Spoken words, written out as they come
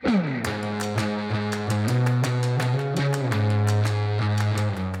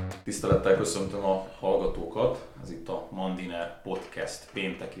Tisztelettel köszöntöm a hallgatókat, ez itt a Mandiner Podcast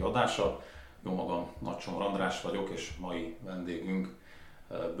pénteki adása. Jó magam, Nagy András vagyok, és mai vendégünk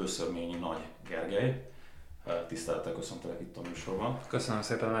Böszörményi Nagy Gergely. Tisztelettel köszöntelek itt a műsorban. Köszönöm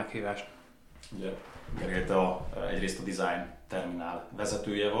szépen a meghívást. Ugye, Gergely, te egyrészt a Design Terminál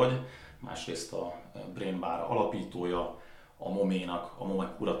vezetője vagy, másrészt a Brain Bar alapítója, a MOME-nak, a MOME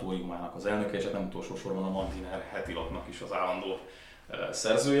kuratóriumának az elnöke, és nem utolsó sorban a Mandiner hetilapnak is az állandó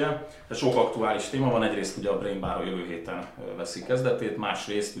szerzője. De sok aktuális téma van, egyrészt ugye a Brain Bar a jövő héten veszi kezdetét,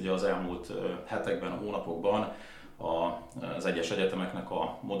 másrészt ugye az elmúlt hetekben, hónapokban az egyes egyetemeknek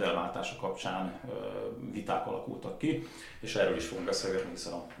a modellváltása kapcsán viták alakultak ki, és erről is fogunk beszélgetni,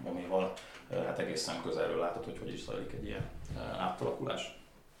 hiszen a MOME-val egészen közelről látod, hogy is zajlik egy ilyen átalakulás.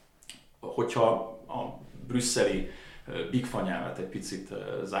 Hogyha a brüsszeli Big Fa nyelvet egy picit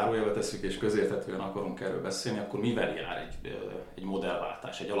zárójelbe tesszük és közérthetően akarunk erről beszélni, akkor mivel jár egy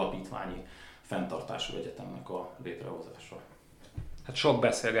modellváltás, egy alapítványi fenntartású egyetemnek a létrehozása? Hát sok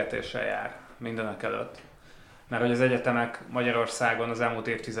beszélgetéssel jár mindenek előtt. Mert hogy az egyetemek Magyarországon az elmúlt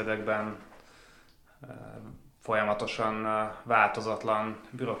évtizedekben folyamatosan változatlan,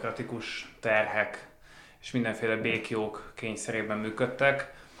 bürokratikus terhek és mindenféle békjók kényszerében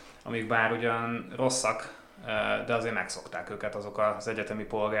működtek, amik bár ugyan rosszak, de azért megszokták őket azok az egyetemi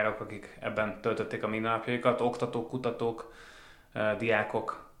polgárok, akik ebben töltötték a mindennapjaikat, oktatók, kutatók,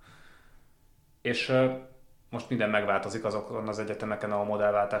 diákok. És most minden megváltozik azokon az egyetemeken, ahol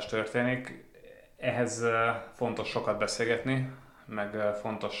modellváltás történik. Ehhez fontos sokat beszélgetni, meg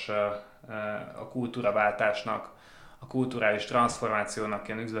fontos a kultúraváltásnak, a kulturális transformációnak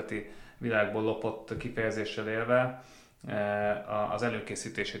ilyen üzleti világból lopott kifejezéssel élve az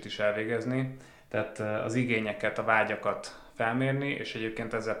előkészítését is elvégezni. Tehát az igényeket, a vágyakat felmérni, és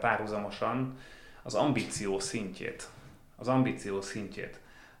egyébként ezzel párhuzamosan az ambíció szintjét,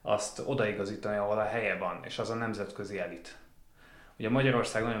 azt odaigazítani, ahol a helye van, és az a nemzetközi elit. Ugye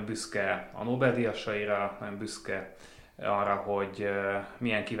Magyarország nagyon büszke a Nobel-díjasaira, nagyon büszke arra, hogy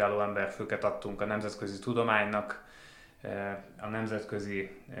milyen kiváló emberfőket adtunk a nemzetközi tudománynak, a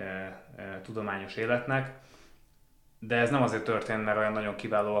nemzetközi tudományos életnek, de ez nem azért történt, mert olyan nagyon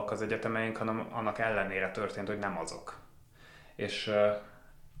kiválóak az egyetemeink, hanem annak ellenére történt, hogy nem azok. És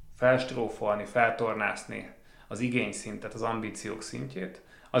felstrófolni, feltornászni az igényszintet, az ambíciók szintjét,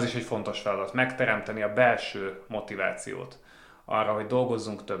 az is egy fontos feladat. Megteremteni a belső motivációt arra, hogy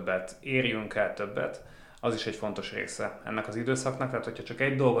dolgozzunk többet, érjünk el többet, az is egy fontos része ennek az időszaknak. Tehát, hogyha csak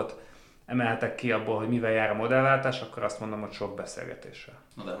egy dolgot emelhetek ki abból, hogy mivel jár a modellváltás, akkor azt mondom, hogy sok beszélgetéssel.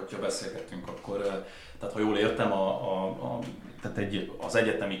 Na de hogyha beszélgetünk, akkor, tehát ha jól értem, tehát az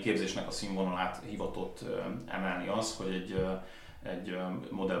egyetemi képzésnek a színvonalát hivatott emelni az, hogy egy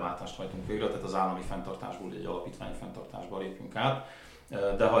modellváltást hajtunk végre, tehát az állami fenntartásból egy alapítványi fenntartásba lépünk át.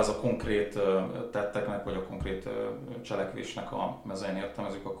 De ha ez a konkrét tetteknek, vagy a konkrét cselekvésnek a mezején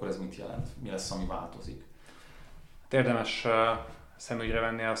értelmezzük, akkor ez mit jelent? Mi lesz, ami változik? Érdemes szemügyre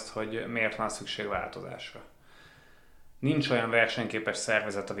venni azt, hogy miért van szükség változásra. Nincs olyan versenyképes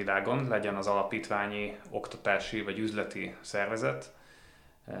szervezet a világon, legyen az alapítványi, oktatási vagy üzleti szervezet,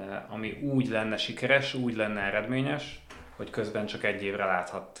 ami úgy lenne sikeres, úgy lenne eredményes, hogy közben csak egy évre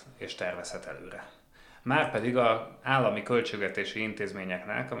láthat és tervezhet előre. Márpedig az állami költségvetési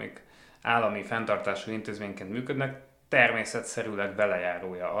intézményeknek, amik állami fenntartású intézményként működnek, természetszerűleg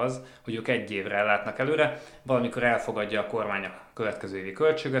belejárója az, hogy ők egy évre látnak előre, valamikor elfogadja a kormány a következő évi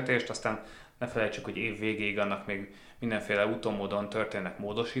költségvetést, aztán ne felejtsük, hogy év végéig annak még mindenféle úton módon történnek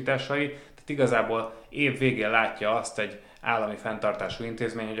módosításai, tehát igazából év végén látja azt egy állami fenntartású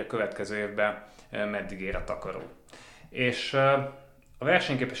intézmény, hogy a következő évben meddig ér a takaró. És a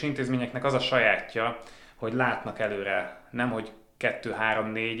versenyképes intézményeknek az a sajátja, hogy látnak előre nem hogy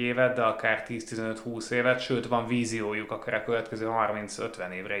 2-3-4 évet, de akár 10-15-20 évet, sőt van víziójuk akár a következő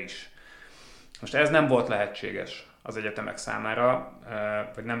 30-50 évre is. Most ez nem volt lehetséges az egyetemek számára,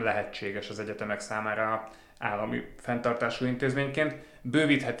 vagy nem lehetséges az egyetemek számára állami fenntartású intézményként.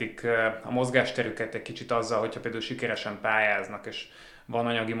 Bővíthetik a mozgásterüket egy kicsit azzal, hogyha például sikeresen pályáznak, és van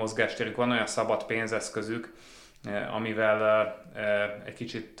anyagi mozgásterük, van olyan szabad pénzeszközük, amivel egy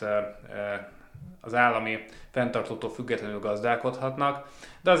kicsit az állami fenntartótól függetlenül gazdálkodhatnak,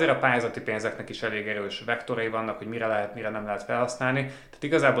 de azért a pályázati pénzeknek is elég erős vektorai vannak, hogy mire lehet, mire nem lehet felhasználni. Tehát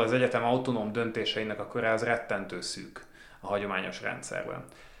igazából az egyetem autonóm döntéseinek a köre az rettentő szűk a hagyományos rendszerben.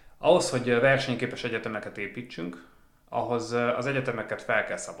 Ahhoz, hogy versenyképes egyetemeket építsünk, ahhoz az egyetemeket fel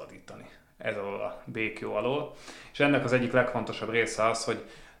kell szabadítani ez alól a békjó alól, és ennek az egyik legfontosabb része az, hogy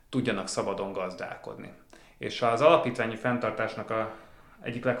tudjanak szabadon gazdálkodni. És az alapítványi fenntartásnak a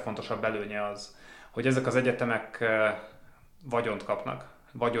egyik legfontosabb előnye az, hogy ezek az egyetemek vagyont kapnak,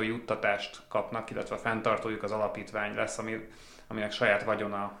 vagyonjuttatást kapnak, illetve a fenntartójuk az alapítvány lesz, aminek saját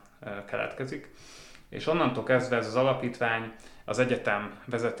vagyona keletkezik. És onnantól kezdve ez az alapítvány az egyetem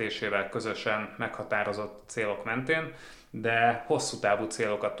vezetésével közösen meghatározott célok mentén, de hosszú távú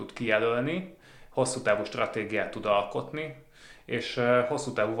célokat tud kijelölni, hosszú távú stratégiát tud alkotni, és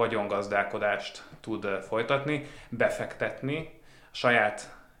hosszú távú vagyongazdálkodást tud folytatni, befektetni a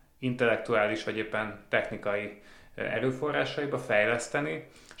saját intellektuális vagy éppen technikai erőforrásaiba, fejleszteni,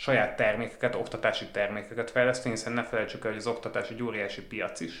 saját termékeket, oktatási termékeket fejleszteni, hiszen ne felejtsük el, hogy az oktatás egy óriási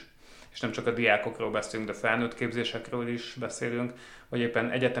piac is, és nem csak a diákokról beszélünk, de felnőtt képzésekről is beszélünk, vagy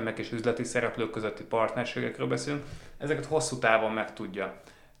éppen egyetemek és üzleti szereplők közötti partnerségekről beszélünk. Ezeket hosszú távon meg tudja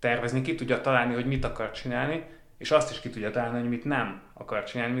tervezni, ki tudja találni, hogy mit akar csinálni, és azt is ki tudja találni, hogy mit nem akar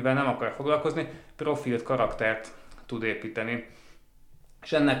csinálni, mivel nem akar foglalkozni, profilt, karaktert tud építeni,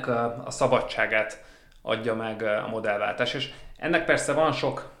 és ennek a szabadságát adja meg a modellváltás. És ennek persze van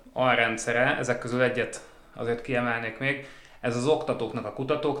sok alrendszere, ezek közül egyet azért kiemelnék még, ez az oktatóknak, a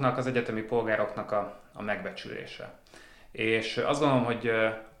kutatóknak, az egyetemi polgároknak a megbecsülése. És azt gondolom, hogy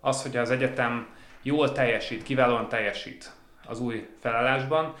hogy az egyetem jól teljesít, kiválóan teljesít az új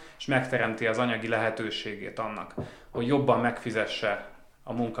felállásban, és megteremti az anyagi lehetőségét annak, hogy jobban megfizesse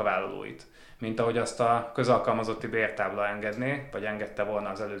a munkavállalóit, mint ahogy azt a közalkalmazotti bértábla engedné, vagy engedte volna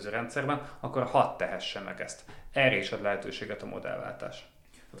az előző rendszerben, akkor hadd tehesse meg ezt. Erre is ad lehetőséget a modellváltás.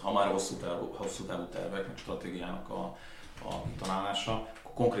 Tehát ha már hosszú távú tervek, meg stratégiának a kitalálása,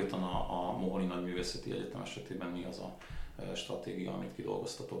 akkor konkrétan a Moholi Nagy Művészeti Egyetem esetében mi az a stratégia, amit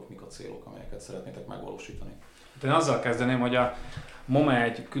kidolgoztatok, mik a célok, amelyeket szeretnétek megvalósítani? Én azzal kezdeném, hogy a MOME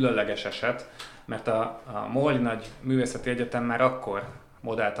egy különleges eset, mert a Moholi Nagy Művészeti Egyetem már akkor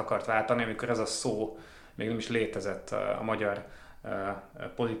modellt akart váltani, amikor ez a szó még nem is létezett a magyar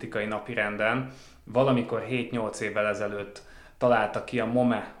politikai napirenden. Valamikor 7-8 évvel ezelőtt találta ki a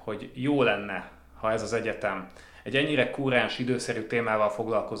MOME, hogy jó lenne, ha ez az egyetem egy ennyire kúráns, időszerű témával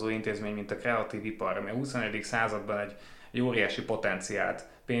foglalkozó intézmény, mint a kreatív ipar, ami a 21. században egy óriási potenciált,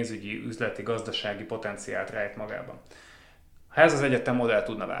 pénzügyi, üzleti, gazdasági potenciált rejt magában. Ha ez az egyetem modell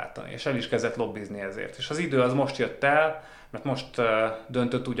tudna váltani, és el is kezdett lobbizni ezért. És az idő az most jött el, mert most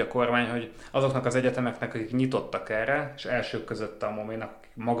döntött úgy a kormány, hogy azoknak az egyetemeknek, akik nyitottak erre, és elsők között a MOME-nak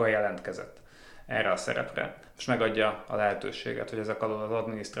maga jelentkezett erre a szerepre, és megadja a lehetőséget, hogy ezek alól az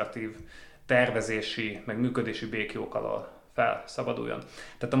adminisztratív, tervezési, meg működési békjók alól felszabaduljon.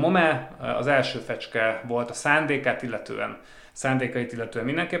 Tehát a MOME az első fecske volt a szándékait illetően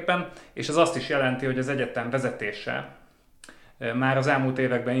mindenképpen, és ez azt is jelenti, hogy az egyetem vezetése már az elmúlt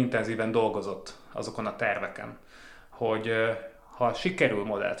években intenzíven dolgozott azokon a terveken, hogy ha sikerül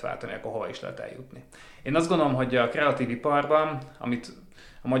modellt váltani, akkor hova is lehet eljutni. Én azt gondolom, hogy a kreatív iparban, amit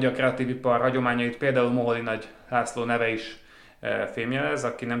a magyar kreatív ipar hagyományait például Moholi Nagy László neve is fémjelez,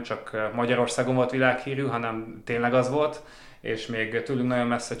 aki nem csak Magyarországon volt világhírű, hanem tényleg az volt, és még tőlünk nagyon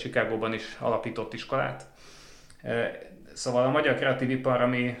messze Chicagóban is alapított iskolát. Szóval a magyar kreatív ipar,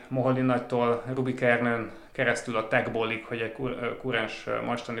 ami Moholi Nagytól Rubik Ernőn keresztül a techbollig, hogy egy kúrens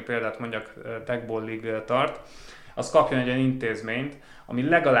mostani példát mondjak, techbollig tart, az kapjon egy olyan intézményt, ami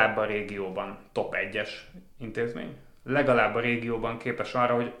legalább a régióban top 1-es intézmény, legalább a régióban képes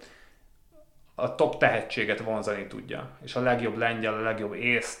arra, hogy a top tehetséget vonzani tudja. És a legjobb lengyel, a legjobb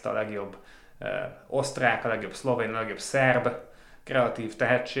észt, a legjobb osztrák, a legjobb szlovén, a legjobb szerb kreatív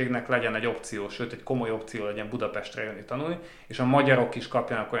tehetségnek legyen egy opció, sőt egy komoly opció legyen Budapestre jönni tanulni, és a magyarok is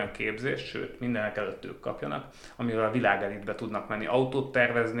kapjanak olyan képzést, sőt mindenek előtt ők kapjanak, amivel a világelitbe tudnak menni autót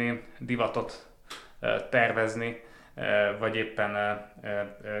tervezni, divatot tervezni, vagy éppen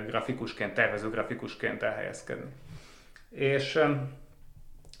tervező grafikusként elhelyezkedni. És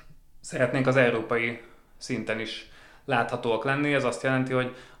szeretnénk az európai szinten is láthatóak lenni. Ez azt jelenti,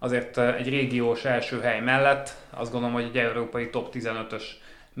 hogy azért egy régiós első hely mellett azt gondolom, hogy egy európai top 15-ös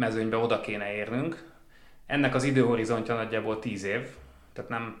mezőnybe oda kéne érnünk. Ennek az időhorizontja nagyjából 10 év, tehát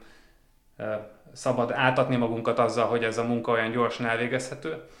nem szabad átadni magunkat azzal, hogy ez a munka olyan gyorsan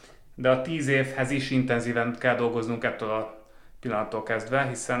elvégezhető, de a 10 évhez is intenzíven kell dolgoznunk ettől a pillanattól kezdve,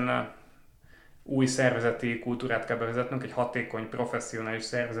 hiszen új szervezeti kultúrát kell bevezetnünk, egy hatékony, professzionális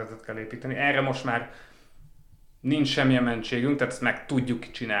szervezetet kell építeni. Erre most már nincs semmilyen mentségünk, tehát ezt meg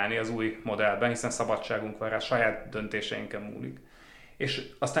tudjuk csinálni az új modellben, hiszen szabadságunk van rá, saját döntéseinken múlik. És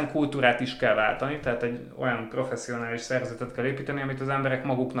aztán kultúrát is kell váltani, tehát egy olyan professzionális szervezetet kell építeni, amit az emberek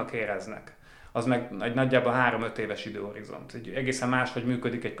maguknak éreznek. Az meg egy nagyjából 3-5 éves időhorizont. Egészen máshogy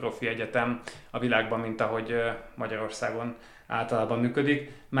működik egy profi egyetem a világban, mint ahogy Magyarországon általában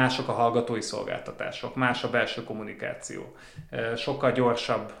működik. Mások a hallgatói szolgáltatások, más a belső kommunikáció. Sokkal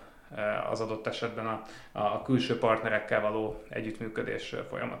gyorsabb az adott esetben a külső partnerekkel való együttműködés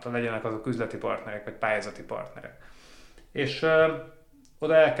folyamata, legyenek azok üzleti partnerek vagy pályázati partnerek. És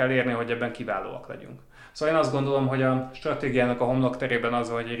oda el kell érni, hogy ebben kiválóak legyünk. Szóval én azt gondolom, hogy a stratégiának a homlokterében az,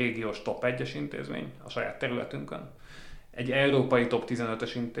 hogy egy régiós top 1-es intézmény a saját területünkön, egy európai top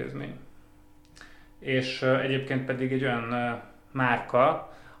 15-ös intézmény, és egyébként pedig egy olyan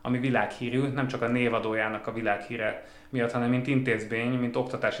márka, ami világhírű, nem csak a névadójának a világhíre miatt, hanem mint intézmény, mint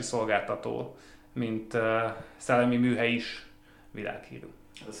oktatási szolgáltató, mint szellemi műhely is világhírű.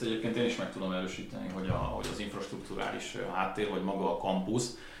 Ezt egyébként én is meg tudom erősíteni, hogy az infrastrukturális háttér, vagy maga a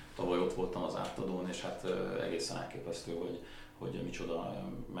kampusz, tavaly ott voltam az átadón, és hát egészen elképesztő, hogy micsoda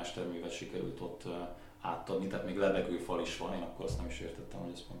mesterművet sikerült ott átadni, tehát még lebegőfal is van, én akkor azt nem is értettem,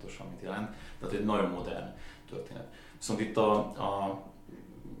 hogy ez pontosan mit jelent. Tehát egy nagyon modern történet. Viszont itt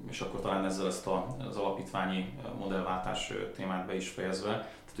és akkor talán ezzel ezt az alapítványi modellváltás témát be is fejezve,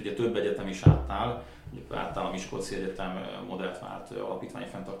 tehát ugye több egyetem is átáll, a Miskolci Egyetem modellt vált, alapítványi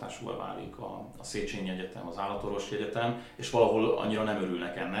fenntartásúval válik, a Széchenyi Egyetem, az Állatorvosi Egyetem, és valahol annyira nem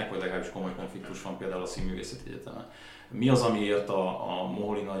örülnek ennek, vagy legalábbis komoly konfliktus van például a Színművészeti Egyetemen. Mi az, amiért a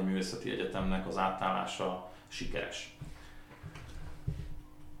Moholi Nagy Művészeti Egyetemnek az átállása sikeres?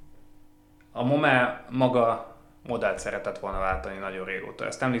 A MOME maga modellt szeretett volna váltani nagyon régóta.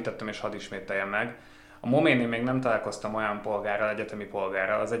 Ezt említettem, és hadd ismételjem meg. A MOME-nél még nem találkoztam olyan polgárral, egyetemi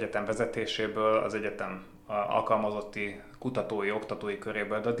polgárral az egyetem vezetéséből, az egyetem alkalmazotti kutatói, oktatói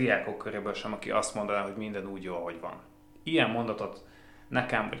köréből, de a diákok köréből sem, aki azt mondaná, hogy minden úgy jó, ahogy van. Ilyen mondatot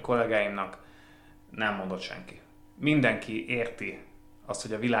nekem vagy kollégáimnak nem mondott senki. Mindenki érti azt,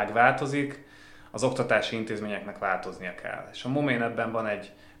 hogy a világ változik, az oktatási intézményeknek változnia kell. És a MOME-n ebben van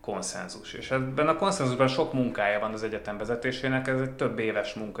egy konszenzus. És ebben a konszenzusban sok munkája van az egyetem vezetésének, ez egy több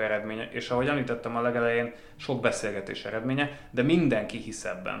éves munka eredménye, és ahogy említettem a legelején, sok beszélgetés eredménye, de mindenki hisz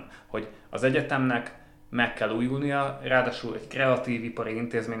ebben, hogy az egyetemnek meg kell újulnia, ráadásul egy kreatív ipari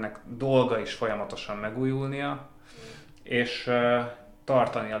intézménynek dolga is folyamatosan megújulnia, és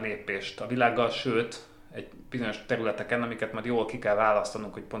tartani a lépést a világgal, sőt, egy bizonyos területeken, amiket majd jól ki kell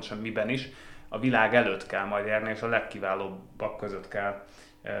választanunk, hogy pontosan miben is, a világ előtt kell majd járni, és a legkiválóbbak között kell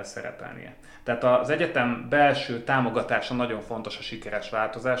szerepelnie. Tehát az egyetem belső támogatása nagyon fontos a sikeres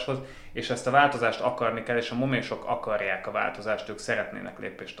változáshoz, és ezt a változást akarni kell, és a momésok akarják a változást, ők szeretnének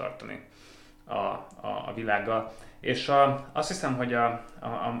lépést tartani a világgal. És azt hiszem, hogy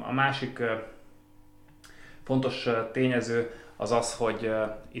a másik fontos tényező az az, hogy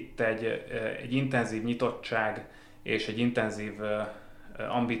itt egy intenzív nyitottság és egy intenzív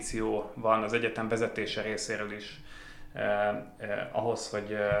ambíció van az egyetem vezetése részéről is ahhoz,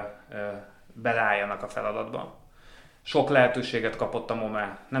 hogy beleálljanak a feladatba. Sok lehetőséget kapott a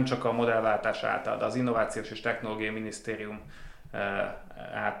MOME, nem csak a modellváltás által, de az Innovációs és Technológiai Minisztérium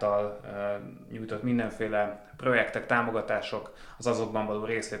által nyújtott mindenféle projektek, támogatások az azokban való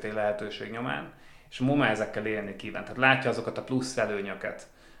részvételi lehetőség nyomán, és a MOME ezekkel élni kíván. Tehát látja azokat a plusz előnyöket,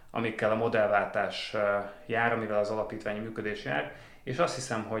 amikkel a modellváltás jár, amivel az alapítványi működés jár, és azt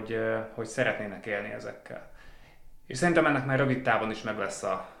hiszem, hogy szeretnének élni ezekkel. És szerintem ennek már rövid távon is meg lesz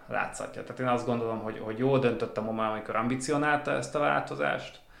a látszatja. Tehát én azt gondolom, hogy jól döntött a MOME, amikor ambicionálta ezt a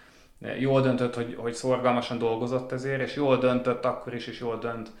változást, jól döntött, hogy szorgalmasan dolgozott ezért, és jól döntött akkor is, és jól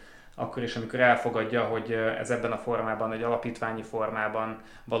dönt akkor is, amikor elfogadja, hogy ez ebben a formában, egy alapítványi formában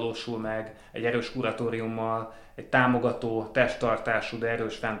valósul meg, egy erős kuratóriummal, egy támogató, testtartású, de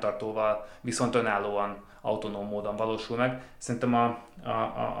erős fenntartóval, viszont önállóan, autonóm módon valósul meg. Szerintem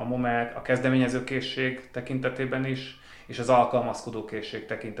a MOME a kezdeményezőkészség tekintetében is, és az alkalmazkodókészség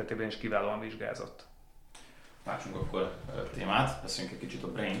tekintetében is kiválóan vizsgázott. Váltsunk akkor témát, beszéljünk egy kicsit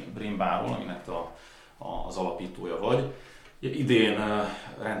a Brain Barról, aminek az alapítója vagy. Idén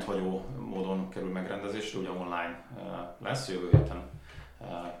rendhagyó módon kerül megrendezésre, ugye online lesz, jövő héten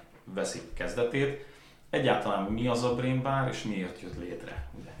veszik kezdetét. Egyáltalán mi az a Brain Bar, és miért jött létre?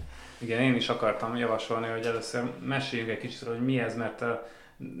 Ugye? Igen, én is akartam javasolni, hogy először meséljünk egy kicsit, hogy mi ez, mert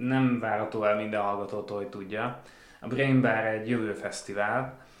nem várható el minden hallgatótól, hogy tudja. A Brain Bar egy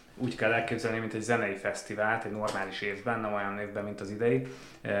jövőfesztivál, úgy kell elképzelni, mint egy zenei fesztivált, egy normális évben, nem olyan évben, mint az idei.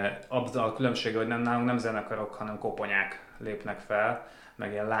 Abban a különbsége, hogy nálunk nem zenekarok, hanem koponyák lépnek fel,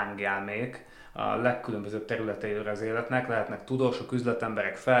 meg ilyen lángjelmék a legkülönbözőbb területeiről az életnek, lehetnek tudósok,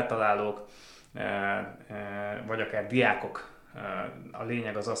 üzletemberek, feltalálók, vagy akár diákok. A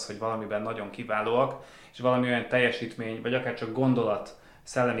lényeg az, hogy valamiben nagyon kiválóak, és valami olyan teljesítmény, vagy akár csak gondolat,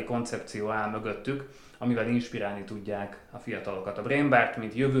 szellemi koncepció áll mögöttük, amivel inspirálni tudják a fiatalokat. A Brain Bart,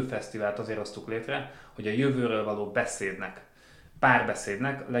 mint jövőfesztivált azért hoztuk létre, hogy a jövőről való beszédnek,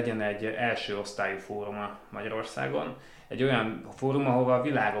 párbeszédnek legyen egy első osztályú fóruma Magyarországon. egy olyan fórum, ahova a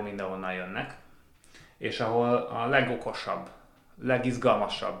világon mindenhonnan jönnek, és ahol a legokosabb,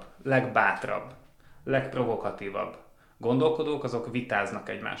 legizgalmasabb, legbátrabb, legprovokatívabb gondolkodók, azok vitáznak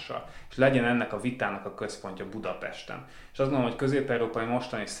egymással. És legyen ennek a vitának a központja Budapesten. És azt gondolom, hogy Közép-Európai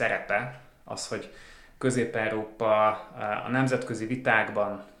mostani szerepe az, hogy Közép-Európa a nemzetközi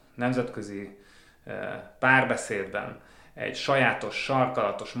vitákban, nemzetközi párbeszédben egy sajátos,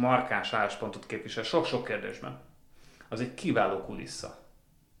 sarkalatos, markáns álláspontot képvisel sok-sok kérdésben. Az egy kiváló kulissza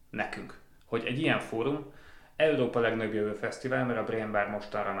nekünk, hogy egy ilyen fórum, Európa legnagyobb jövőfesztivál, mert a Brain Bar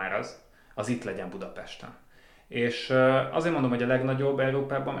mostanra már az itt legyen Budapesten. És azért mondom, hogy a legnagyobb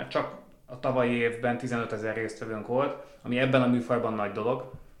Európában, mert csak a tavalyi évben 15 000 résztvevőnk volt, ami ebben a műfajban nagy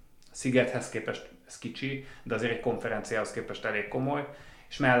dolog. A Szigethez képest ez kicsi, de azért egy konferenciához képest elég komoly.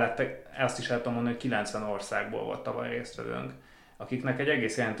 És mellette azt is el tudom mondani, hogy 90 országból volt tavaly résztvevőnk, akiknek egy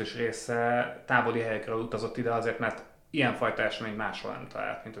egész jelentős része távoli helyekről utazott ide azért, mert ilyenfajta eseményt máshol nem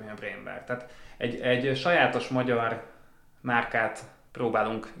talált, mint amilyen Brain Bar. Tehát egy sajátos magyar márkát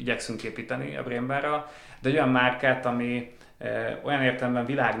igyekszünk építeni a Brain Barral, de egy olyan márkát, ami olyan értelemben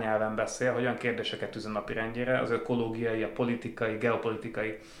világnyelven beszél, hogy olyan kérdéseket tűz a napirendjére, az ökológiai, a politikai,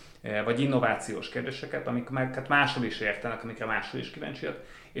 geopolitikai vagy innovációs kérdéseket, amiket máshol is értenek, amikre máshol is kíváncsiak.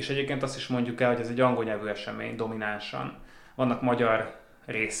 És egyébként azt is mondjuk el, hogy ez egy angol nyelvű esemény dominánsan. Vannak magyar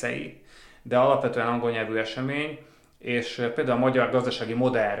részei, de alapvetően angol nyelvű esemény, és például a magyar gazdasági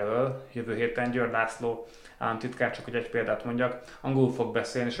modellről jövő héten György László államtitkár, csak hogy egy példát mondjak, angolul fog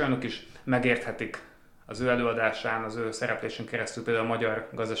beszélni, és olyanok is megérthetik az ő előadásán, az ő szereplésén keresztül például a magyar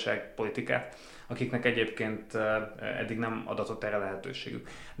gazdaságpolitikát, akiknek egyébként eddig nem adatott erre lehetőségük.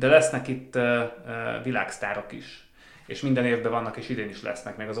 De lesznek itt világsztárok is, és minden évben vannak, és idén is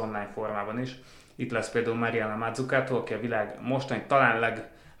lesznek, még az online formában is. Itt lesz például Mariana Mazzucato, aki a világ mostani talán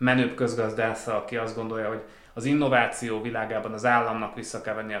legmenőbb közgazdásza, aki azt gondolja, hogy az innováció világában az államnak vissza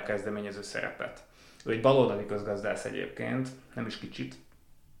kell venni a kezdeményező szerepet. Ő egy baloldali közgazdász egyébként, nem is kicsit,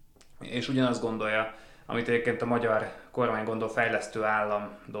 és ugyanazt gondolja, amit egyébként a magyar kormány gondol fejlesztő állam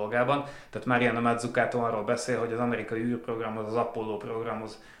dolgában. Tehát Mariana Mazzucato arról beszél, hogy az amerikai űrprogramhoz, az Apollo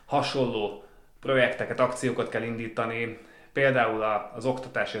programhoz hasonló projekteket, akciókat kell indítani, például az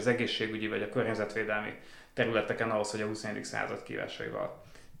oktatási, az egészségügyi vagy a környezetvédelmi területeken ahhoz, hogy a 21. század kívásaival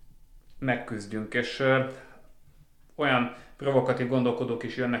megküzdjünk. És olyan provokatív gondolkodók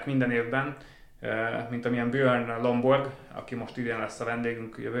is jönnek minden évben, mint amilyen Björn Lomborg, aki most idén lesz a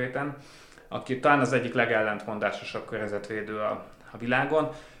vendégünk jövő héten, aki talán az egyik legellentmondásosabb környezetvédő a világon.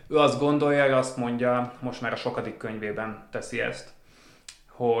 Ő azt gondolja, hogy azt mondja, most már a sokadik könyvében teszi ezt,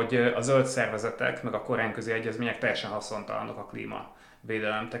 hogy a zöld szervezetek, meg a kormányközi egyezmények teljesen haszontalanok a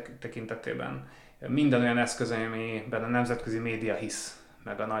klímavédelem tekintetében. Minden olyan eszköz, amiben a nemzetközi média hisz,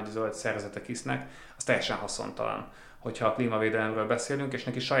 meg a nagy zöld szervezetek hisznek, az teljesen haszontalan, hogyha a klímavédelemről beszélünk, és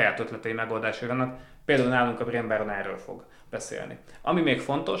neki saját ötletei, megoldásai vannak. Például nálunk a Brain Baron erről fog beszélni. Ami még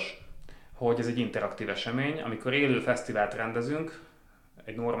fontos, hogy ez egy interaktív esemény, amikor élő fesztivált rendezünk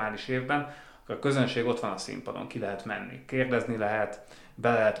egy normális évben, akkor a közönség ott van a színpadon, ki lehet menni, kérdezni lehet,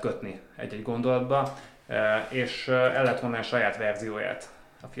 bele lehet kötni egy-egy gondolatba, és el lehet mondani a saját verzióját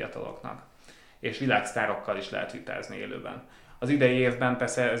a fiataloknak. És világsztárokkal is lehet vitázni élőben. Az idei évben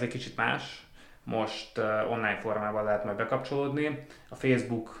persze ez egy kicsit más, most online formában lehet majd bekapcsolódni. A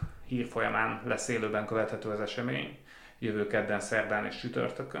Facebook hírfolyamán lesz élőben követhető az esemény, jövő kedden, szerdán és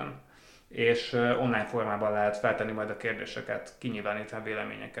csütörtökön, és online formában lehet feltenni majd a kérdéseket, kinyilvánítani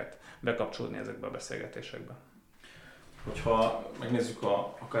véleményeket, bekapcsolódni ezekbe a beszélgetésekbe. Hogyha megnézzük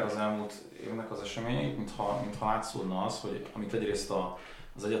akár az elmúlt évnek az eseményeit, mintha látszódna az, hogy amit egyrészt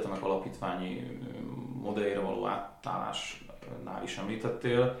az egyetemek alapítványi modellre való átállásnál is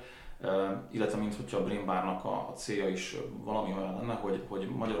említettél, illetve mintha a Brain Barnak a célja is valami olyan lenne, hogy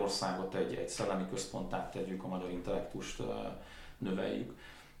Magyarországot egy szellemi központtá tegyük, a magyar intellektust növeljük.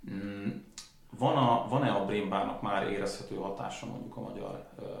 Van-e a Brain Barnak már érezhető hatása mondjuk a magyar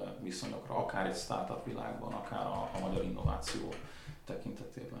viszonyokra, akár egy startup világban, akár a magyar innováció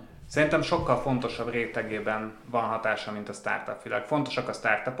tekintetében? Szerintem sokkal fontosabb rétegében van hatása, mint a startup világ. Fontosak a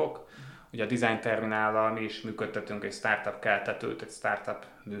startupok, ugye a Design Terminállal mi is működtetünk egy startup keltetőt, egy startup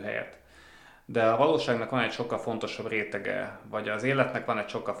műhelyet. De a valóságnak van egy sokkal fontosabb rétege, vagy az életnek van egy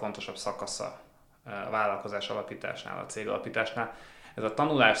sokkal fontosabb szakasza a vállalkozás alapításnál, a cég alapításnál. Ez a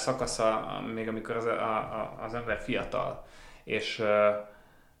tanulás szakasza, még amikor az ember fiatal, és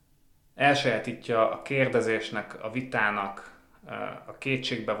elsajátítja a kérdezésnek, a vitának, a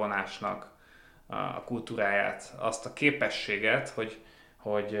kétségbevonásnak a kultúráját, azt a képességet,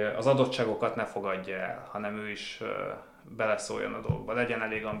 hogy az adottságokat ne fogadja el, hanem ő is beleszóljon a dolgba, legyen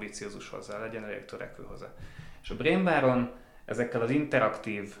elég ambiciózus hozzá, legyen elég törekvő hozzá. És a Brainbaron ezekkel az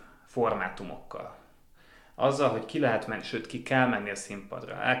interaktív formátumokkal, azzal, hogy ki lehet menni, sőt ki kell menni a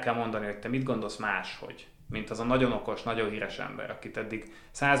színpadra, el kell mondani, hogy te mit gondolsz máshogy, mint az a nagyon okos, nagyon híres ember, akit eddig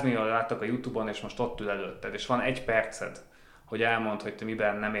 100 millióan láttak a YouTube-on, és most ott ül előtted, és van 1 perced, hogy elmondd, hogy te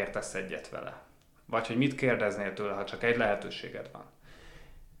miben nem értesz egyet vele. Vagy hogy mit kérdeznél tőle, ha csak egy lehetőséged van.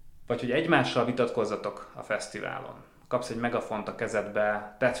 Vagy hogy egymással vitatkozzatok a fesztiválon. Kapsz egy megafont a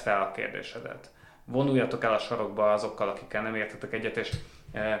kezedbe, tedd fel a kérdésedet. Vonuljatok el a sarokba azokkal, akikkel nem értetek egyet, és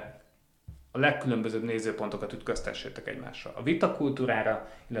a legkülönbözőbb nézőpontokat ütköztessétek egymással. A vitakultúrára,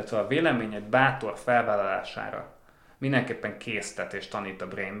 illetve a véleményed bátor felvállalására mindenképpen késztet és tanít a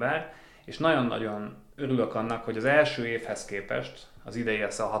Brainbar, és nagyon-nagyon örülök annak, hogy az első évhez képest, az idei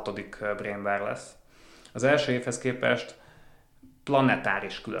ez a 6. Brainbar lesz, az első évhez képest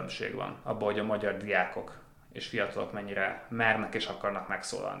planetáris különbség van abban, hogy a magyar diákok és fiatalok mennyire mernek és akarnak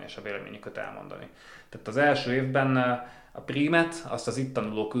megszólalni és a véleményüket elmondani. Tehát az első évben a prímet azt az itt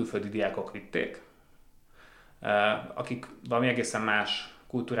tanuló külföldi diákok vitték, akik valami egészen más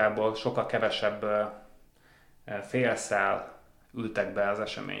kultúrából sokkal kevesebb félszál ültek be az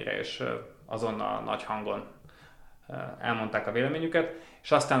eseményre, és azonnal nagy hangon elmondták a véleményüket,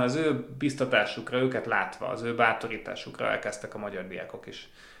 és aztán az ő biztatásukra, őket látva, az ő bátorításukra elkezdtek a magyar diákok is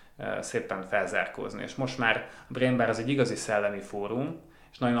szépen felzárkózni. És most már a Brainbar az egy igazi szellemi fórum,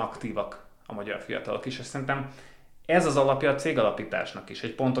 és nagyon aktívak a magyar fiatalok is, és szerintem ez az alapja a cégalapításnak is.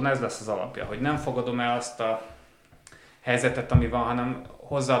 Egy ponton ez lesz az alapja, hogy nem fogadom el azt a helyzetet, ami van, hanem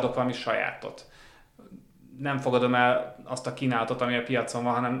hozzáadok valami sajátot. Nem fogadom el azt a kínálatot, ami a piacon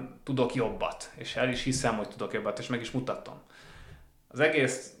van, hanem tudok jobbat, és el is hiszem, hogy tudok jobbat, és meg is mutatom. Az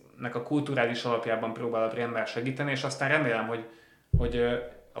egésznek a kulturális alapjában próbál a Brainbar segíteni, és aztán remélem, hogy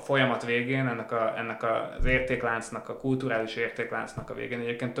a folyamat végén, ennek az értékláncnak, a kulturális értékláncnak a végén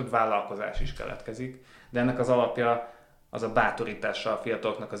egyébként több vállalkozás is keletkezik, de ennek az alapja az a bátorítása a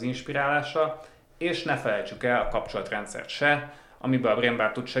fiataloknak, az inspirálása, és ne felejtsük el a kapcsolatrendszert se, amiben a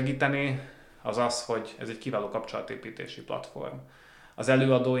Brainbar tud segíteni, az az, hogy ez egy kiváló kapcsolatépítési platform. Az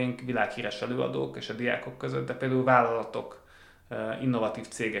előadóink világhíres előadók és a diákok között, de például vállalatok, innovatív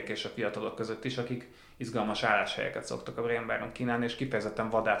cégek és a fiatalok között is, akik izgalmas álláshelyeket szoktak a Brainbaron kínálni, és kifejezetten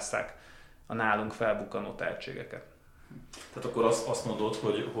vadásszák a nálunk felbukkanó tehetségeket. Tehát akkor azt mondod,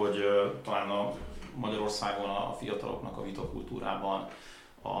 hogy talán a Magyarországon a fiataloknak a vitakultúrában,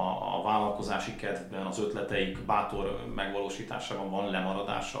 a vállalkozási kedvben, az ötleteik bátor megvalósításában van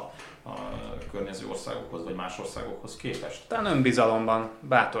lemaradása a környező országokhoz vagy más országokhoz képest? Talán önbizalomban,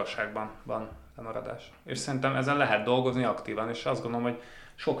 bátorságban van lemaradás. És szerintem ezen lehet dolgozni aktívan, és azt gondolom, hogy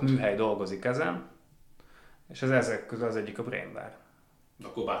sok műhely dolgozik ezen, és ezek közül az egyik a Brainbar. De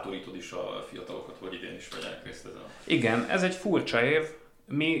akkor bátorítod is a fiatalokat, hogy idén is vegyenek részt ezen? Igen, ez egy furcsa év.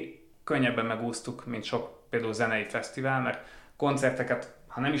 Mi könnyebben megúsztuk, mint sok például zenei fesztivál, mert koncerteket,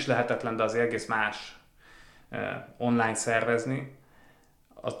 ha nem is lehetetlen, de azért egész más online szervezni.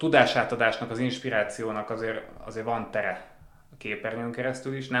 A tudásátadásnak, az inspirációnak azért van tere a képernyőn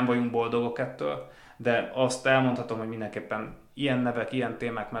keresztül is, nem vagyunk boldogok ettől, de azt elmondhatom, hogy mindenképpen ilyen nevek, ilyen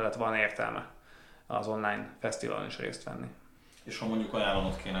témák mellett van értelme az online fesztiválon is részt venni. És ha mondjuk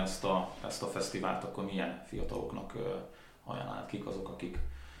ajánlanod kéne ezt a fesztivált, akkor milyen fiataloknak ajánlanád, kik azok, akik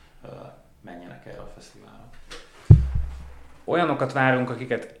menjenek erre a fesztiválra? Olyanokat várunk,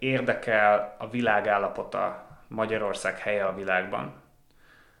 akiket érdekel a világállapota, Magyarország helye a világban.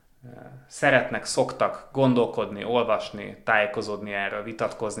 Szoktak gondolkodni, olvasni, tájékozódni erről,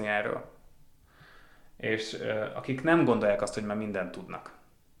 vitatkozni erről. És akik nem gondolják azt, hogy már mindent tudnak.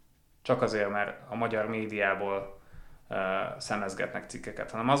 Csak azért, mert a magyar médiából szemezgetnek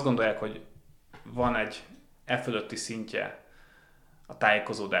cikkeket, hanem azt gondolják, hogy van egy fölötti szintje a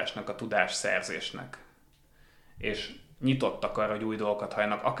tájékozódásnak, a tudásszerzésnek. És nyitottak arra, hogy új dolgokat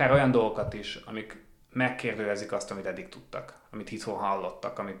halljanak, akár olyan dolgokat is, amik megkérdőjezik azt, amit eddig tudtak, amit itthon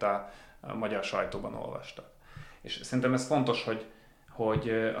hallottak, amit a magyar sajtóban olvastak. És szerintem ez fontos, hogy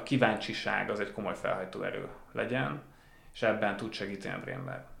a kíváncsiság az egy komoly felhajtó erő legyen, és ebben tud segíteni a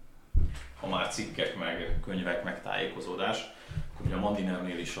Brainbar. Ha már cikkek, meg könyvek, meg tájékozódás, akkor ugye a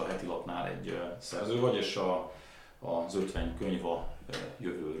Mandinernél is a heti lapnál egy szerző vagy, és az 50 könyv a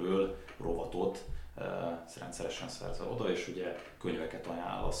jövőről rovatot rendszeresen szerzel oda, és ugye könyveket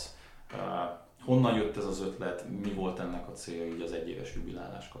ajánlasz. Honnan jött ez az ötlet, mi volt ennek a célja így az egyéves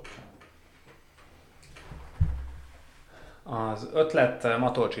jubilálás kapcsán? Az ötlet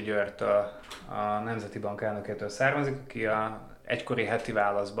Matolcsi Györgytől, a Nemzeti Bank elnökétől származik, aki a egykori heti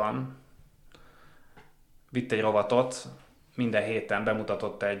válaszban vitt egy rovatot, minden héten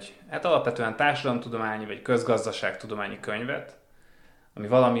bemutatott egy alapvetően társadalomtudományi vagy közgazdaságtudományi könyvet, ami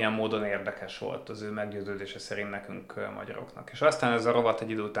valamilyen módon érdekes volt az ő meggyőződése szerint nekünk magyaroknak. És aztán ez a rovat egy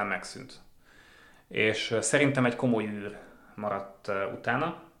idő után megszűnt. És szerintem egy komoly űr maradt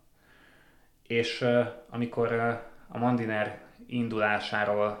utána, és amikor a Mandiner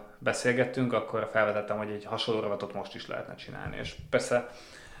indulásáról beszélgettünk, akkor felvetettem, hogy egy hasonló rovatot most is lehetne csinálni. És persze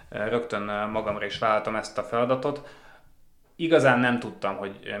rögtön magamra is vállaltam ezt a feladatot. Igazán nem tudtam,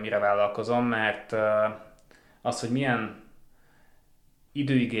 hogy mire vállalkozom, mert az, hogy milyen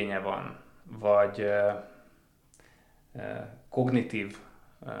időigénye van, vagy kognitív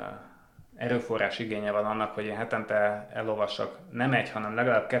erőforrás igénye van annak, hogy én hetente elolvassak nem egy, hanem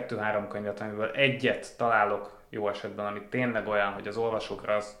legalább 2-3 könyvet, amiből egyet találok jó esetben, ami tényleg olyan, hogy az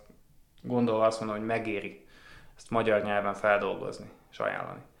olvasókra gondolva azt mondom, hogy megéri ezt magyar nyelven feldolgozni és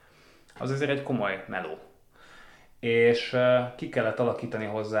ajánlani. Az azért egy komoly meló. És ki kellett alakítani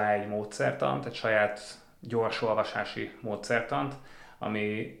hozzá egy módszertant, egy saját gyors olvasási módszertant,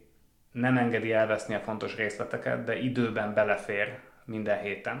 ami nem engedi elveszni a fontos részleteket, de időben belefér minden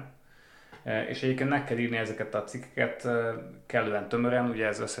héten. És egyébként meg kell írni ezeket a cikkeket kellően tömören, ugye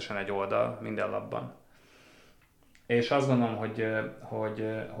ez összesen egy oldal minden lapban. És azt gondolom,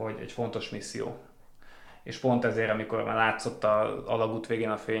 hogy egy fontos misszió. És pont ezért, amikor már látszott az alagút végén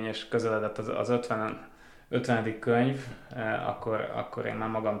a fény, és közeledett az 50. könyv, akkor én már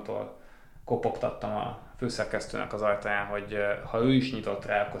magamtól kopogtattam a főszerkesztőnek az ajtaján, hogy ha ő is nyitott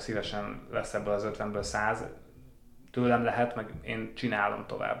rá, akkor szívesen lesz ebből az 50-ből 100. Tőlem lehet, meg én csinálom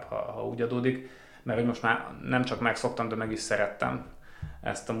tovább, ha úgy adódik, mert hogy most már nem csak megszoktam, de meg is szerettem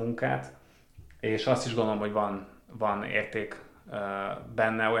ezt a munkát, és azt is gondolom, hogy van érték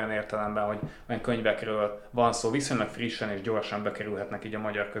benne olyan értelemben, hogy olyan könyvekről van szó, viszonylag frissen és gyorsan bekerülhetnek így a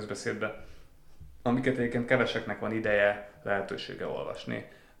magyar közbeszédbe, amiket egyébként keveseknek van ideje, lehetősége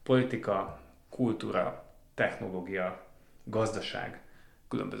olvasni. Politika, kultúra, technológia, gazdaság,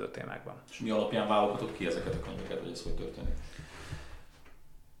 különböző témákban. És mi alapján válogatod ki ezeket a könyveket, hogy ez hogy történik?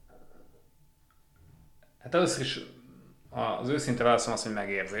 Hát először is az őszinte válaszom az, hogy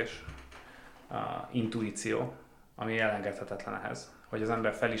megérzés, intuíció, ami elengedhetetlen ehhez. Hogy az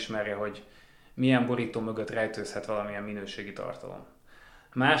ember felismerje, hogy milyen borító mögött rejtőzhet valamilyen minőségi tartalom.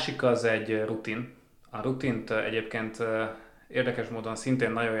 Másik az egy rutin. A rutint egyébként érdekes módon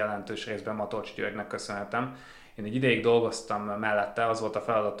szintén nagyon jelentős részben Matolcs Györgynek köszönhetem. Én egy ideig dolgoztam mellette, az volt a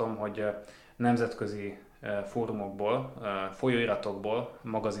feladatom, hogy nemzetközi fórumokból, folyóiratokból,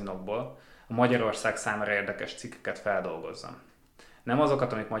 magazinokból a Magyarország számára érdekes cikkeket feldolgozzam. Nem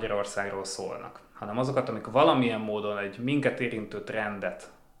azokat, amik Magyarországról szólnak, hanem azokat, amik valamilyen módon egy minket érintő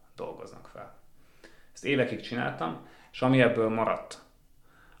trendet dolgoznak fel. Ezt évekig csináltam, és ami ebből maradt,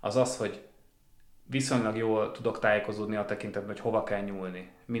 az az, hogy viszonylag jól tudok tájékozódni a tekintetben, hogy hova kell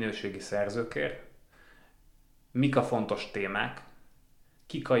nyúlni minőségi szerzőkért, mik a fontos témák,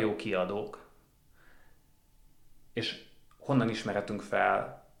 kik a jó kiadók, és honnan ismerhetünk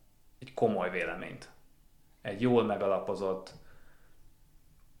fel egy komoly véleményt. Egy jól megalapozott,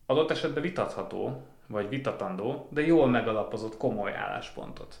 adott esetben vitatható, vagy vitatandó, de jól megalapozott komoly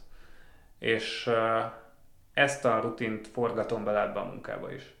álláspontot. És ezt a rutint forgatom bele ebbe a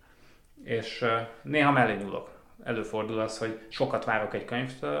munkába is. És néha mellé nyúlok. Előfordul az, hogy sokat várok egy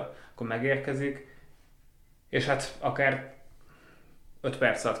könyvtől, akkor megérkezik, és hát akár 5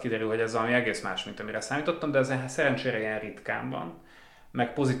 perc alatt kiderül, hogy ez valami egész más, mint amire számítottam, de ez szerencsére ilyen ritkán van.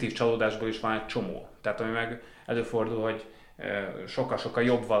 Meg pozitív csalódásból is van egy csomó. Tehát ami meg előfordul, hogy sokkal-sokkal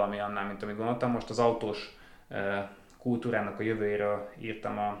jobb valami annál, mint amit gondoltam. Most az autós kultúrának a jövőjéről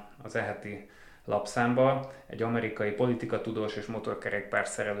írtam az e-heti lapszámba. Egy amerikai politikatudós és motorkerékpár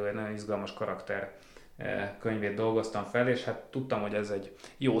szerelő, egy nagyon izgalmas karakter könyvét dolgoztam fel, és hát tudtam, hogy ez egy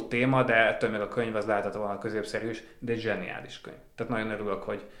jó téma, de ettől még a könyv az lehetett volna középszerű is, de egy zseniális könyv. Tehát nagyon örülök,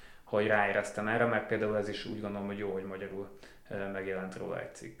 hogy ráéreztem erre, mert például ez is úgy gondolom, hogy jó, hogy magyarul megjelent róla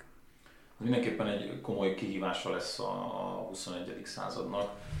egy cikk. Mindenképpen egy komoly kihívása lesz a 21. századnak,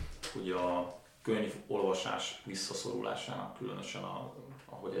 hogy a könyvolvasás visszaszorulásának, különösen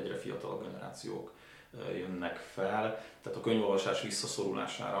ahogy egyre fiatalabb generációk jönnek fel. Tehát a könyvolvasás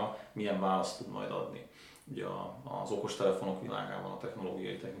visszaszorulására milyen választ tud majd adni. Ugye az okostelefonok világában, a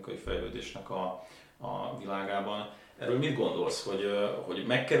technológiai, technikai fejlődésnek a világában. Erről mit gondolsz, hogy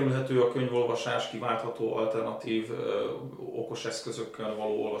megkerülhető a könyvolvasás, kiváltható alternatív okos eszközökkel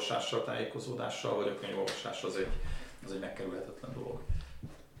való olvasással, tájékozódással, vagy a könyvolvasás az egy megkerülhetetlen dolog?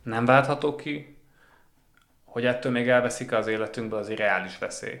 Nem váltható ki, hogy ettől még elveszik az életünkből, az egy reális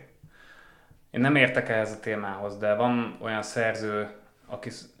veszély. Én nem értek ehhez a témához, de van olyan szerző,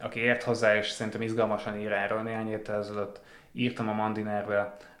 aki ért hozzá, és szerintem izgalmasan ír erről. Néhány héttel ezelőtt írtam a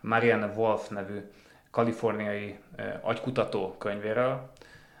Mandinerbe Marianne Wolf nevű kaliforniai agykutató könyvéről,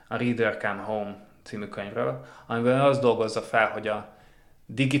 a Reader Come Home című könyvről, amiben azt dolgozza fel, hogy a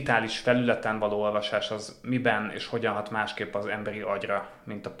digitális felületen való olvasás az miben és hogyan hat másképp az emberi agyra,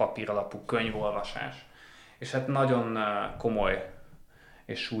 mint a papír alapú könyvolvasás. És hát nagyon komoly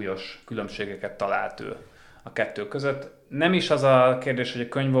és súlyos különbségeket talált ő a kettő között. Nem is az a kérdés, hogy a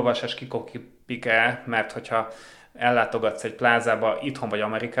könyvolvasás kikopik-e, mert hogyha ellátogatsz egy plázába itthon vagy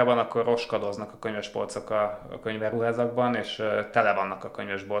Amerikában, akkor roskadoznak a könyvespolcok a könyváruházakban, és tele vannak a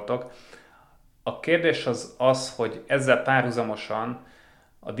könyvesboltok. A kérdés az, hogy ezzel párhuzamosan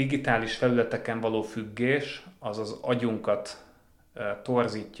a digitális felületeken való függés az az agyunkat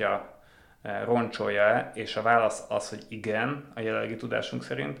torzítja, roncsolja, és a válasz az, hogy igen, a jelenlegi tudásunk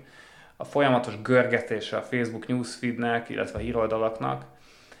szerint. A folyamatos görgetése a Facebook newsfeednek, illetve a híroldalaknak,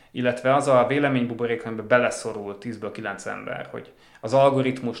 illetve az a véleménybuborék, amiben beleszorul 10-ből 9 ember, hogy az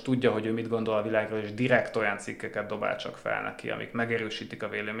algoritmus tudja, hogy ő mit gondol a világról, és direkt olyan cikkeket dobál csak fel neki, amik megerősítik a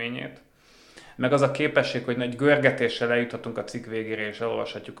véleményét. Meg az a képesség, hogy nagy görgetéssel eljuthatunk a cikk végére, és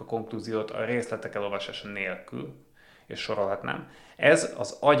elolvashatjuk a konklúziót a részletek elolvasása nélkül, és sorolhatnám. Ez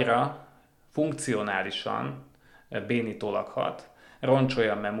az agyra funkcionálisan bénítólag hat,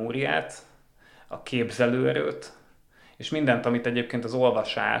 roncsolja a memóriát, a képzelőerőt, és mindent, amit egyébként az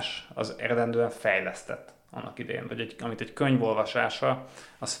olvasás az eredendően fejlesztett annak idején, vagy amit egy könyvolvasása,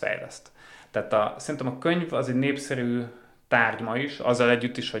 az fejleszt. Tehát szerintem a könyv az egy népszerű tárgy ma is, azzal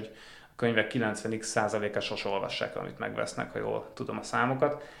együtt is, hogy a könyvek 90%-a sose olvassák, amit megvesznek, ha jól tudom a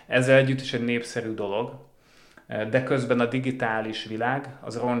számokat. Ezzel együtt is egy népszerű dolog, de közben a digitális világ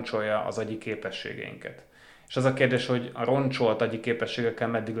az roncsolja az agyi képességeinket. És az a kérdés, hogy a roncsolt agyi képességekkel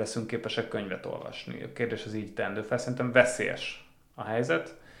meddig leszünk képesek könyvet olvasni. A kérdés az így tendő fel. Szerintem veszélyes a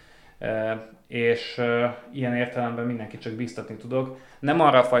helyzet, és ilyen értelemben mindenki csak biztatni tudok. Nem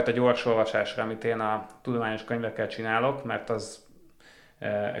arra a fajta gyors olvasásra, amit én a tudományos könyvekkel csinálok, mert az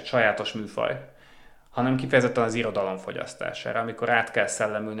egy sajátos műfaj, hanem kifejezetten az irodalom fogyasztására, amikor át kell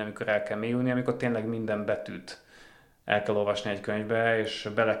szellemülni, amikor el kell mélyülni, amikor tényleg minden betűt el kell olvasni egy könyvbe, és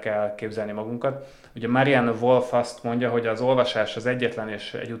bele kell képzelni magunkat. Ugye Marianne Wolf azt mondja, hogy az olvasás az egyetlen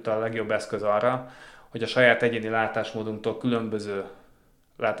és egyúttal a legjobb eszköz arra, hogy a saját egyéni látásmódunktól különböző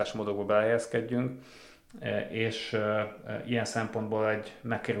látásmódokba belehelyezkedjünk, és ilyen szempontból egy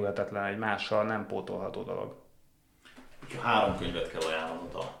megkerülhetetlen, egy mással nem pótolható dolog. Ha 3 könyvet kell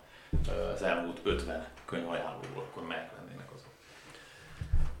ajánlanod az elmúlt 50 könyvajánlóból, akkor melyek lennének azok?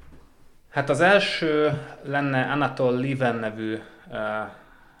 Hát az első lenne Anatol Lieven nevű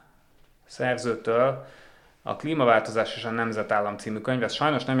szerzőtől a Klímaváltozás és a Nemzetállam című könyv. Ez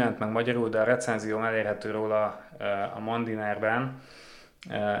sajnos nem jelent meg magyarul, de a recenzióm elérhető róla a Mandinerben.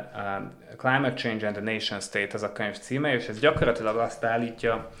 Climate Change and the Nation State ez a könyv címe, és ez gyakorlatilag azt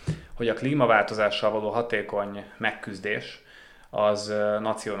állítja, hogy a klímaváltozással való hatékony megküzdés az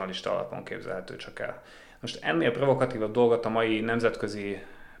nacionalista alapon képzelhető csak el. Most ennél provokatívabb dolgot a mai nemzetközi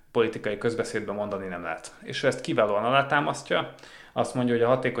politikai közbeszédben mondani nem lehet. És ő ezt kiválóan alátámasztja, azt mondja, hogy a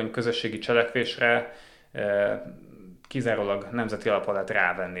hatékony közösségi cselekvésre kizárólag nemzeti alapon lehet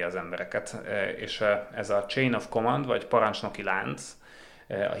rávenni az embereket. És ez a chain of command, vagy parancsnoki lánc,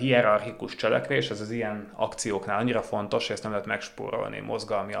 a hierarchikus cselekvés, ez az ilyen akcióknál annyira fontos, hogy ezt nem lehet megspórolni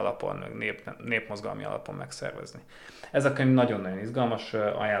mozgalmi alapon, népmozgalmi alapon megszervezni. Ez a könyv nagyon-nagyon izgalmas,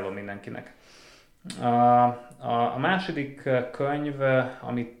 ajánlom mindenkinek. A második könyv,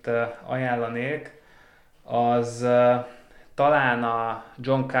 amit ajánlanék, az talán a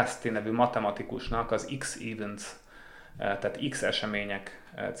John Casti nevű matematikusnak az X-Events, tehát X események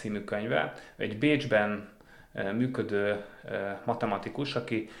című könyve. Egy Bécsben működő matematikus,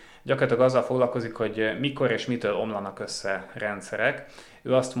 aki gyakorlatilag azzal foglalkozik, hogy mikor és mitől omlanak össze rendszerek.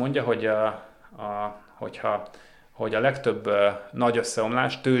 Ő azt mondja, hogy a legtöbb nagy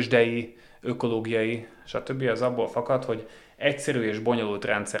összeomlás, tőzsdei, ökológiai, stb. Az abból fakad, hogy egyszerű és bonyolult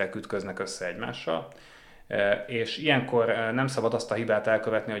rendszerek ütköznek össze egymással, és ilyenkor nem szabad azt a hibát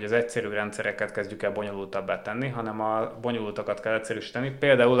elkövetni, hogy az egyszerű rendszereket kezdjük el bonyolultabbá tenni, hanem a bonyolultakat kell egyszerűsíteni.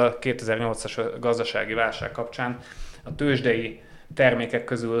 Például a 2008-as gazdasági válság kapcsán a tőzsdei termékek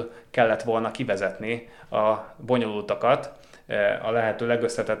közül kellett volna kivezetni a bonyolultakat, a lehető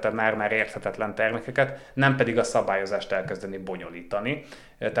legösszetettebb, már érthetetlen termékeket, nem pedig a szabályozást elkezdeni bonyolítani.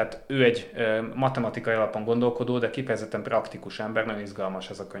 Tehát ő egy matematikai alapon gondolkodó, de kifejezetten praktikus ember, nagyon izgalmas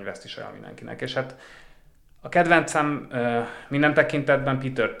ez a könyv, ezt is ajánlom mindenkinek. És hát a kedvencem minden tekintetben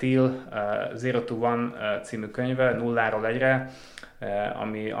Peter Thiel Zero to One című könyve, nulláról egyre,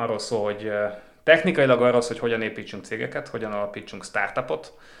 ami arról szól, hogy technikailag arról szól, hogy hogyan építsünk cégeket, hogyan alapítsunk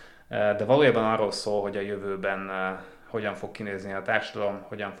startupot, de valójában arról szól, hogy a jövőben hogyan fog kinézni a társadalom,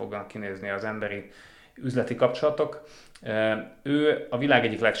 hogyan fognak kinézni az emberi üzleti kapcsolatok. Ő a világ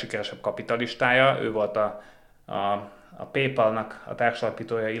egyik legsikeresebb kapitalistája, ő volt a PayPal-nak a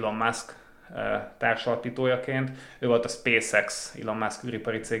társalapítója Elon Musk társalapítójaként, ő volt a SpaceX Elon Musk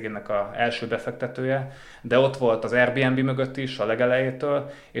űripari cégének az első befektetője, de ott volt az Airbnb mögött is a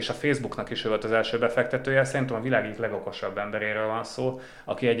legelejétől, és a Facebooknak is ő volt az első befektetője. Szerintem a világ egyik legokosabb emberéről van szó,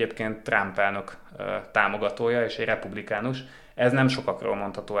 aki egyébként Trump elnök támogatója és egy republikánus. Ez nem sokakról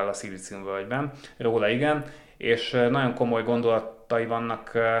mondható el a Szilíciumvölgyben, róla igen, és nagyon komoly gondolatai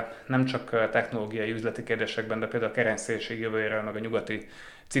vannak nem csak technológiai üzleti kérdésekben, de például a kereszténység jövőjéről, meg a nyugati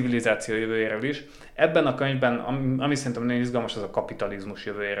civilizáció jövőjéről is. Ebben a könyvben, ami szerintem nagyon izgalmas, az a kapitalizmus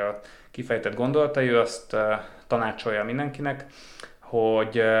jövőjéről kifejtett gondolatai. Ő azt tanácsolja mindenkinek,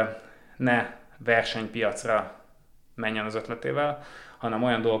 hogy ne versenypiacra menjen az ötletével, hanem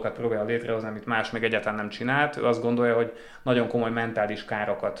olyan dolgokat próbál létrehozni, amit más még egyáltalán nem csinált. Ő azt gondolja, hogy nagyon komoly mentális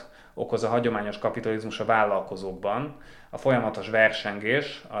károkat okoz a hagyományos kapitalizmus a vállalkozókban. A folyamatos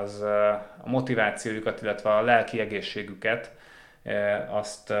versengés az a motivációjukat, illetve a lelki egészségüket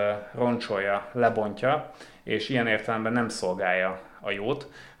azt roncsolja, lebontja, és ilyen értelemben nem szolgálja a jót,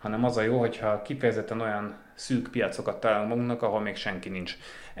 hanem az a jó, hogyha kifejezetten olyan szűk piacokat találunk magunknak, ahol még senki nincs.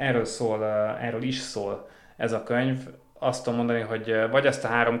 Erről is szól ez a könyv. Azt tudom mondani, hogy vagy ezt a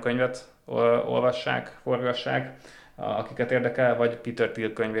 3 könyvet olvassák, forgassák, akiket érdekel, vagy Peter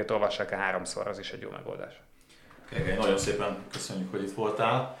Thiel könyvét olvassák 3-szor, az is egy jó megoldás. Gergely, nagyon szépen köszönjük, hogy itt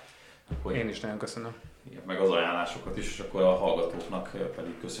voltál. Én is nagyon köszönöm. Meg az ajánlásokat is, és akkor a hallgatóknak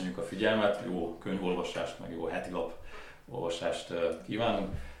pedig köszönjük a figyelmet, jó könyvolvasást, meg jó heti lap olvasást kívánunk.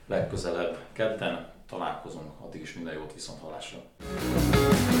 Legközelebb kedden találkozunk, addig is minden jót, viszonthallásra!